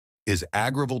Is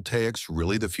agrivoltaics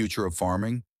really the future of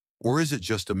farming, or is it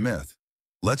just a myth?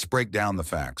 Let's break down the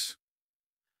facts.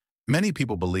 Many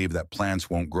people believe that plants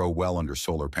won't grow well under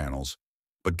solar panels,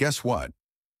 but guess what?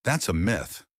 That's a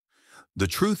myth. The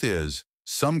truth is,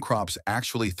 some crops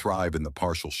actually thrive in the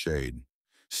partial shade.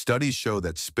 Studies show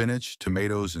that spinach,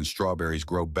 tomatoes, and strawberries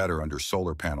grow better under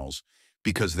solar panels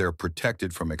because they're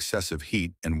protected from excessive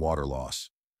heat and water loss.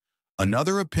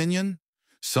 Another opinion?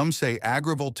 Some say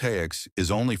agrivoltaics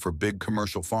is only for big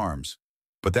commercial farms,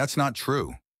 but that's not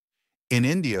true. In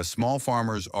India, small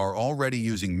farmers are already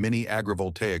using mini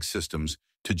agrivoltaic systems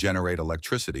to generate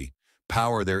electricity,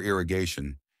 power their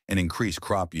irrigation, and increase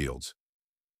crop yields.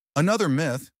 Another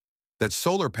myth, that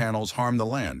solar panels harm the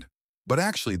land, but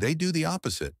actually they do the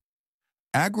opposite.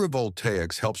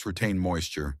 Agrivoltaics helps retain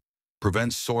moisture,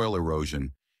 prevents soil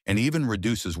erosion, and even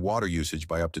reduces water usage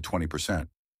by up to 20%.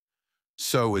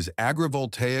 So is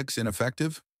agrivoltaics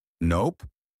ineffective? Nope,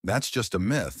 that's just a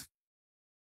myth.